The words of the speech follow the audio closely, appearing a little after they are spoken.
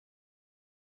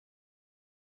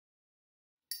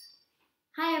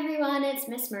Hi everyone, it's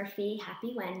Miss Murphy.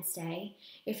 Happy Wednesday.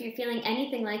 If you're feeling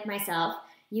anything like myself,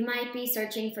 you might be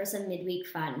searching for some midweek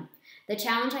fun. The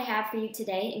challenge I have for you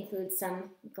today includes some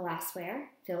glassware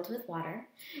filled with water,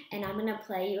 and I'm going to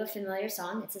play you a familiar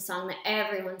song. It's a song that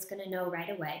everyone's going to know right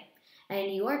away.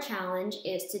 And your challenge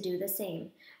is to do the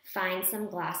same. Find some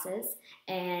glasses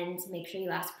and make sure you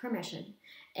ask permission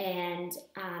and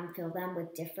fill them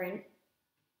with different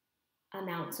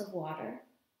amounts of water,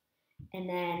 and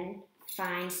then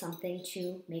find something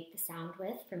to make the sound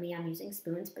with. For me, I'm using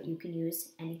spoons, but you can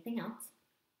use anything else.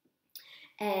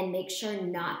 And make sure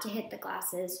not to hit the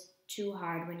glasses too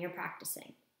hard when you're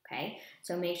practicing, okay?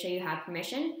 So make sure you have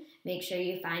permission, make sure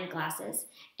you find glasses,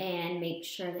 and make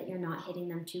sure that you're not hitting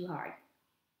them too hard.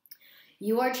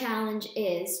 Your challenge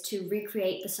is to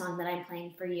recreate the song that I'm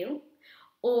playing for you,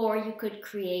 or you could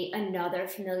create another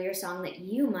familiar song that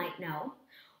you might know,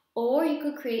 or you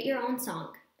could create your own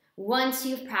song. Once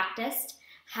you've practiced,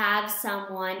 have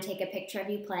someone take a picture of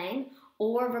you playing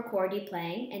or record you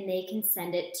playing, and they can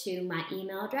send it to my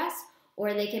email address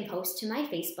or they can post to my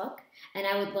Facebook, and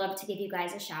I would love to give you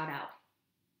guys a shout out.